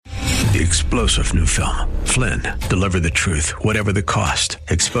the explosive new film, Flynn, deliver the truth, whatever the cost,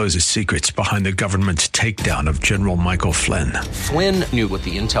 exposes secrets behind the government's takedown of General Michael Flynn. Flynn knew what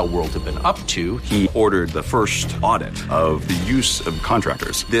the intel world had been up to. He ordered the first audit of the use of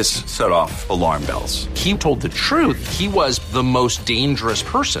contractors. This set off alarm bells. He told the truth. He was the most dangerous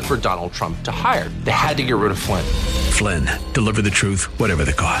person for Donald Trump to hire. They had to get rid of Flynn. Flynn, deliver the truth, whatever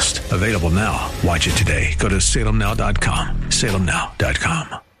the cost. Available now. Watch it today. Go to salemnow.com.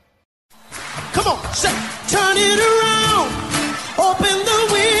 salemnow.com. Come on, say, turn it around. Open the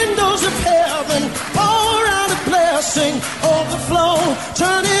windows of heaven. Pour out a blessing, overflow.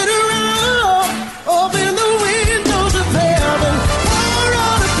 Turn it around. Open the windows of heaven. Pour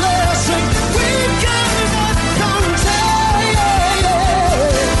out a blessing. We've got enough contagion.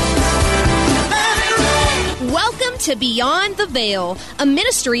 Welcome to Beyond the Veil, a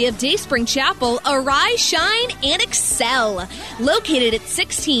ministry of Dayspring Chapel. Arise, shine, and excel. Located at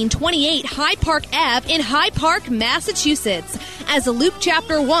 1628 Hyde Park Ave in Hyde Park, Massachusetts. As Luke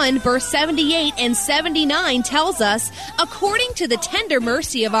chapter 1, verse 78 and 79 tells us, according to the tender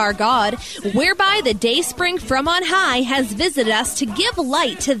mercy of our God, whereby the dayspring from on high has visited us to give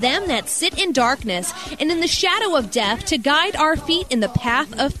light to them that sit in darkness and in the shadow of death, to guide our feet in the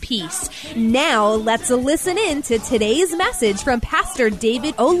path of peace. Now let's listen in to today's message from Pastor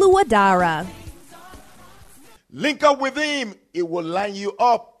David Oluwadara. Link up with him. It will line you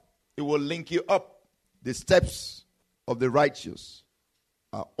up. It will link you up. The steps of the righteous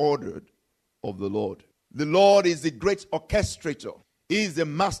are ordered of the Lord. The Lord is the great orchestrator. He is the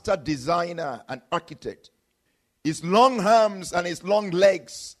master designer and architect. His long arms and his long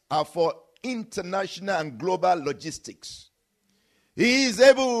legs are for international and global logistics. He is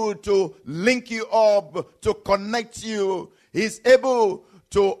able to link you up, to connect you. He is able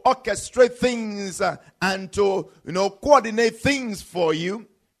to orchestrate things and to, coordinate things for you.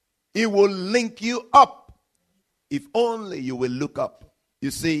 He will link you up if only you will look up.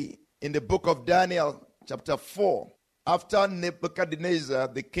 You see, in the book of Daniel, chapter 4, after Nebuchadnezzar,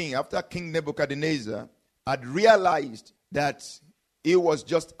 the king, after King Nebuchadnezzar had realized that he was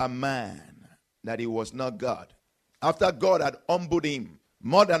just a man, that he was not God. After God had humbled him,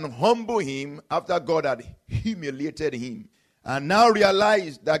 more than humble him, after God had humiliated him, and now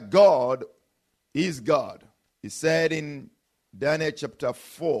realized that God is God. He said in Daniel chapter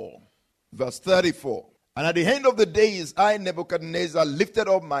 4, verse 34, and at the end of the days, I, Nebuchadnezzar, lifted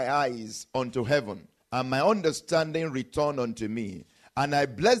up my eyes unto heaven, and my understanding returned unto me. And I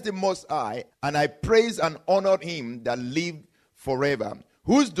blessed the Most High, and I praised and honored him that lived forever,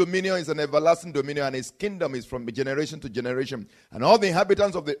 whose dominion is an everlasting dominion, and his kingdom is from generation to generation. And all the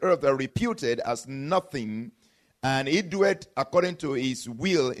inhabitants of the earth are reputed as nothing, and he doeth according to his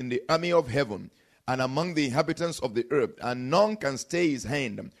will in the army of heaven, and among the inhabitants of the earth. And none can stay his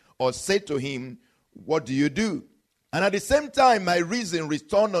hand, or say to him, what do you do? And at the same time, my reason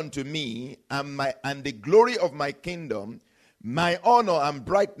returned unto me, and the glory of my kingdom, my honor and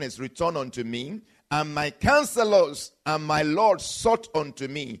brightness returned unto me, and my counselors and my Lord sought unto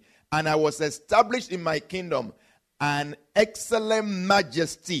me, and I was established in my kingdom, and excellent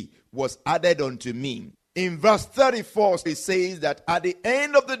majesty was added unto me. In verse 34, it says that at the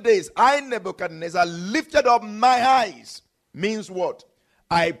end of the days, I, Nebuchadnezzar, lifted up my eyes. Means what?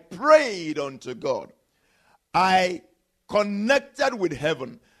 I prayed unto God. I connected with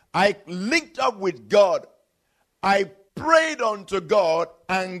heaven. I linked up with God. I prayed unto God,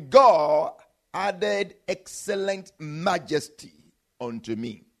 and God added excellent majesty unto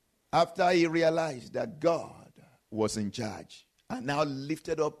me. After he realized that God was in charge, and now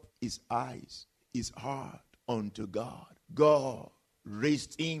lifted up his eyes, his heart unto God, God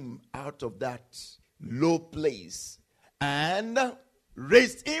raised him out of that low place and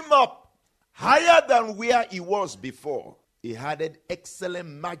raised him up higher than where he was before. He added excellent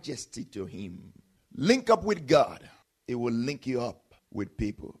majesty to him. Link up with God. It will link you up with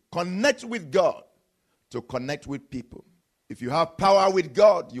people. Connect with God to connect with people. If you have power with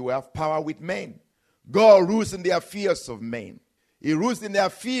God, you will have power with men. God rules in the affairs of men. He rules in the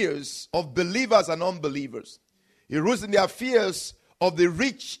affairs of believers and unbelievers. He rules in the affairs of the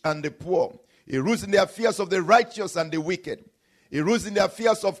rich and the poor. He rules in the affairs of the righteous and the wicked. He rules in the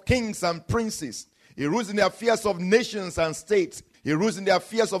affairs of kings and princes. He rules in the affairs of nations and states. He rules in the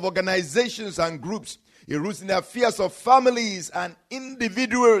affairs of organizations and groups. He rules in the affairs of families and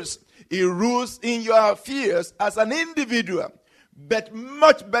individuals. He rules in your affairs as an individual. But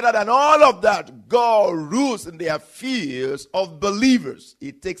much better than all of that, God rules in the affairs of believers.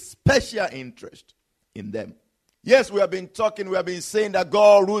 He takes special interest in them. Yes, we have been saying that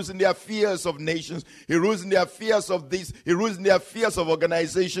God rules in the affairs of nations. He rules in the affairs of this. He rules in the affairs of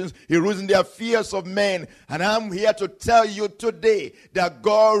organizations. He rules in the affairs of men. And I'm here to tell you today that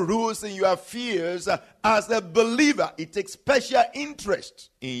God rules in your affairs as a believer. It takes special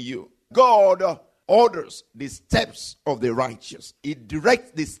interest in you. God orders the steps of the righteous. He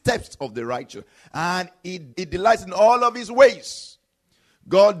directs the steps of the righteous. And he delights in all of his ways.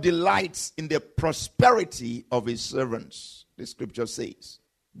 God delights in the prosperity of his servants, the scripture says.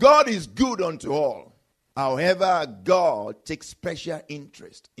 God is good unto all. However, God takes special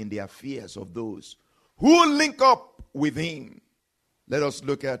interest in the affairs of those who link up with him. Let us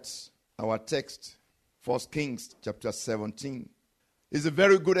look at our text, 1 Kings chapter 17. It's a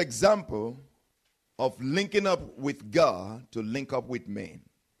very good example of linking up with God to link up with men.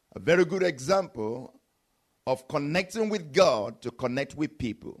 A very good example of connecting with God to connect with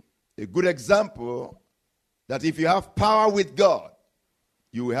people. A good example that if you have power with God,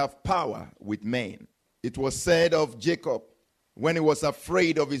 you will have power with men. It was said of Jacob when he was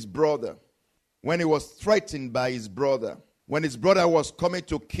afraid of his brother, when he was threatened by his brother, when his brother was coming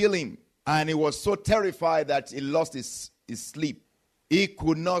to kill him, and he was so terrified that he lost his sleep. He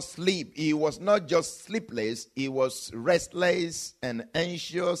could not sleep. He was not just sleepless, he was restless and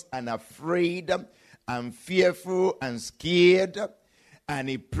anxious and afraid and fearful and scared, and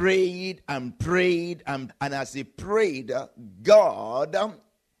he prayed and prayed, and as he prayed, God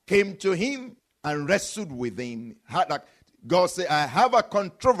came to him and wrestled with him. God said, I have a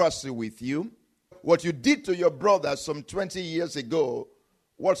controversy with you. What you did to your brother some 20 years ago,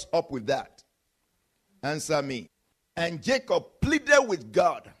 what's up with that? Answer me. And Jacob pleaded with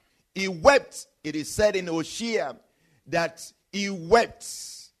God. He wept. It is said in Hosea that he wept.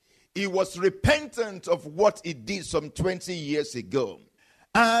 He was repentant of what he did some 20 years ago.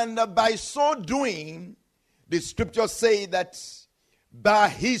 And by so doing, the scriptures say that by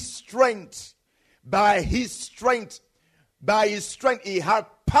his strength, he had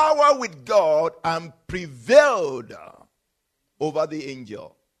power with God and prevailed over the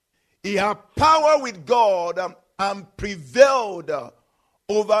angel. He had power with God and prevailed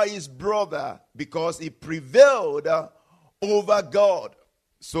over his brother because he prevailed over God,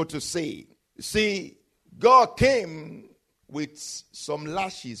 so to say. See, God came with some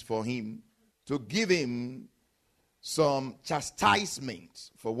lashes for him to give him some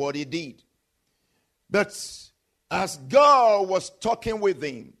chastisement for what he did. But as God was talking with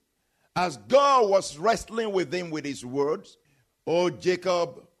him, as God was wrestling with him with his words,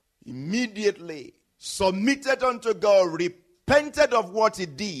 Jacob immediately submitted unto God, repented of what he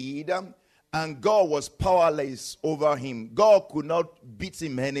did, and God was powerless over him. God could not beat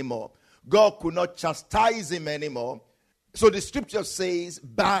him anymore. God could not chastise him anymore. So the scripture says,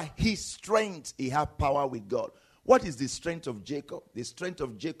 by his strength he had power with God. What is the strength of Jacob? The strength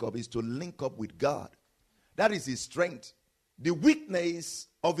of Jacob is to link up with God. That is his strength. The weakness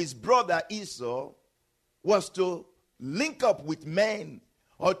of his brother Esau was to link up with men,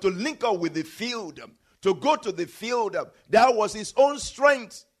 or to link up with the field, to go to the field. That was his own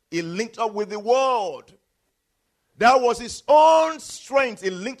strength. He linked up with the world. That was his own strength. He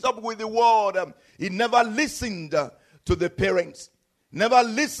linked up with the world. He never listened to the parents. Never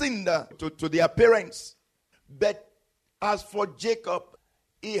listened to their parents. But as for Jacob,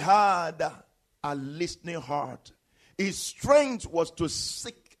 he had a listening heart. His strength was to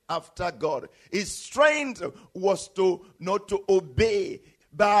seek after God. His strength was to not to obey.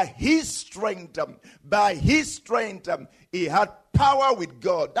 By his strength, he had power with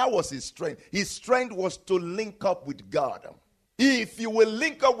God. That was his strength. His strength was to link up with God. If you will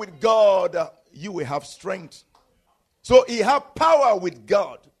link up with God, you will have strength. So he had power with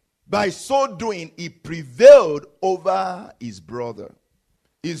God. By so doing, he prevailed over his brother.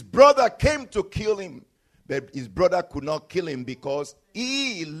 His brother came to kill him, but his brother could not kill him because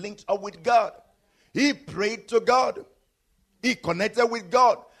he linked up with God. He prayed to God. He connected with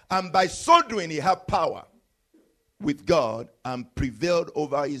God. And by so doing, he had power with God and prevailed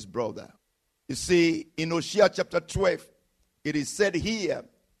over his brother. You see, in Hosea chapter 12, it is said here,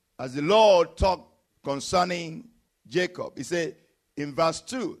 as the Lord talked concerning Jacob, he said in verse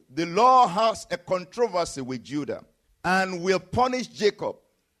 2, the Lord has a controversy with Judah and will punish Jacob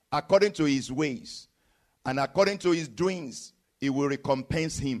according to his ways, and according to his doings, he will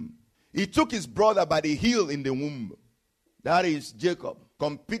recompense him. He took his brother by the heel in the womb. That is Jacob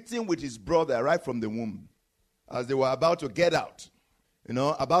competing with his brother right from the womb. As they were about to get out,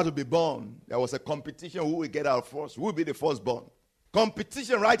 about to be born, there was a competition who will get out first, who will be the firstborn.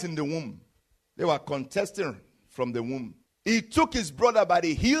 Competition right in the womb. They were contesting from the womb. He took his brother by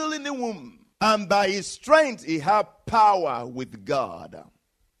the heel in the womb And by his strength he had power with God.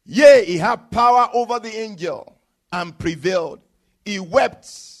 Yea, he had power over the angel and prevailed. He wept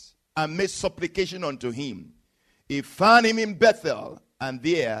and made supplication unto him. He found him in Bethel, and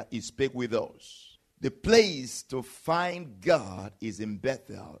there he spake with us. The place to find God is in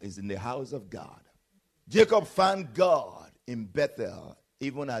Bethel, is in the house of God. Jacob found God in Bethel,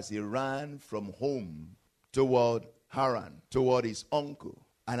 even as he ran from home toward Haran, toward his uncle.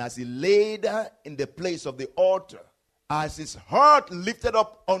 And as he laid in the place of the altar, as his heart lifted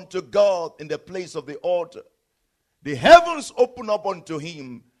up unto God in the place of the altar, the heavens opened up unto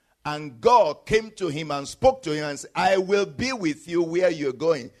him, and God came to him and spoke to him and said, I will be with you where you're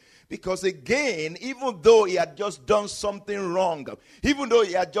going. Because again, even though he had just done something wrong, even though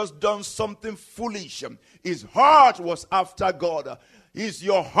he had just done something foolish, his heart was after God. Is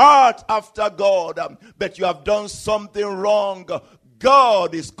your heart after God, but you have done something wrong?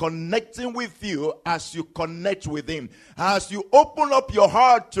 God is connecting with you as you connect with him. As you open up your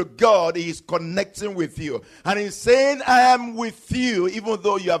heart to God, he is connecting with you. And he's saying, I am with you even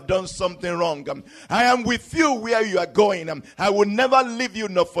though you have done something wrong. I am with you where you are going. I will never leave you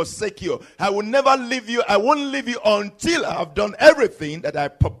nor forsake you. I will never leave you. I won't leave you until I have done everything that I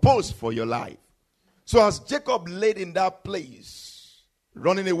propose for your life. So as Jacob laid in that place,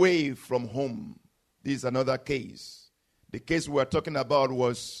 running away from home, this is another case. The case we were talking about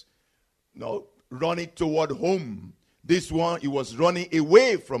was running toward home. This one, he was running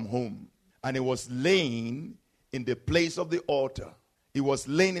away from home. And he was laying in the place of the altar. He was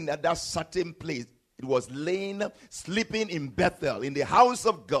laying in that certain place. It was laying, sleeping in Bethel, in the house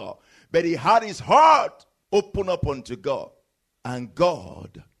of God. But he had his heart open up unto God. And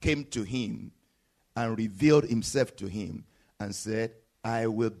God came to him and revealed himself to him and said, I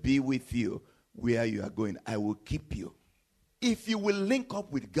will be with you where you are going. I will keep you. If you will link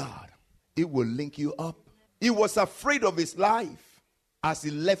up with God, it will link you up. He was afraid of his life as he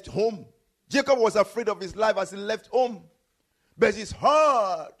left home. Jacob was afraid of his life as he left home. But his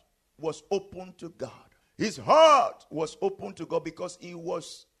heart was open to God. His heart was open to God because he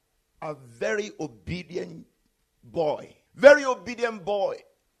was a very obedient boy. Very obedient boy.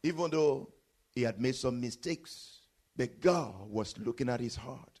 Even though he had made some mistakes. But God was looking at his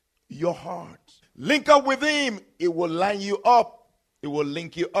heart. Your heart. Link up with him. It will line you up. It will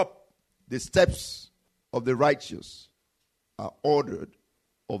link you up. The steps of the righteous are ordered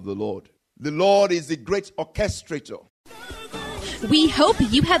of the Lord. The Lord is the great orchestrator. We hope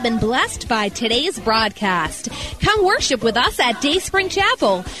you have been blessed by today's broadcast. Come worship with us at Dayspring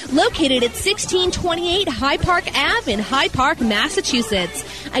Chapel, located at 1628 High Park Ave in High Park, Massachusetts.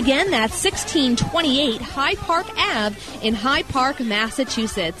 Again, that's 1628 High Park Ave in High Park,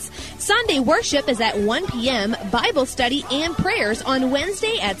 Massachusetts. Sunday worship is at 1 p.m., Bible study and prayers on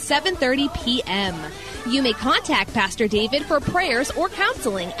Wednesday at 7:30 p.m. You may contact Pastor David for prayers or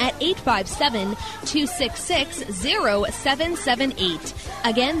counseling at 857-266-0778.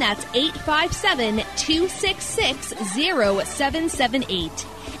 Again, that's 857-266-0778.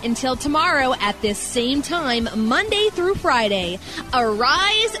 Until tomorrow at this same time, Monday through Friday,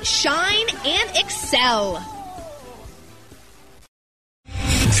 arise, shine, and excel.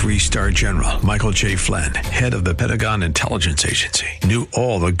 3-star General Michael J. Flynn, head of the Pentagon Intelligence Agency, knew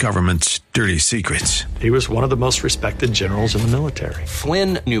all the government's dirty secrets. He was one of the most respected generals in the military.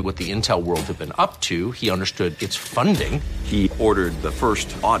 Flynn knew what the intel world had been up to. He understood its funding. He ordered the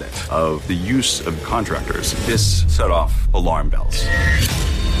first audit of the use of contractors. This set off alarm bells.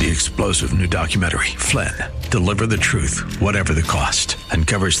 The explosive new documentary, Flynn, Deliver the Truth, Whatever the Cost,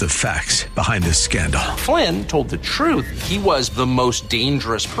 uncovers the facts behind this scandal. Flynn told the truth. He was the most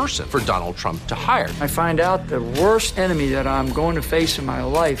dangerous person for Donald Trump to hire. I find out the worst enemy that I'm going to face in my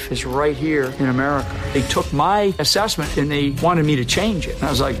life is right here in America. They took my assessment and they wanted me to change it. And I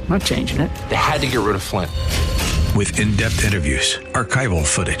was like, I'm not changing it. They had to get rid of Flynn. With in-depth interviews, archival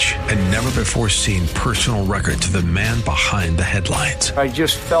footage, and never-before-seen personal records of the man behind the headlines. I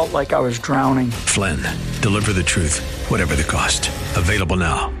just felt like I was drowning. Flynn, Deliver the Truth, Whatever the Cost. Available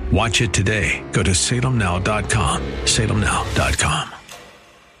now. Watch it today. Go to salemnow.com. salemnow.com.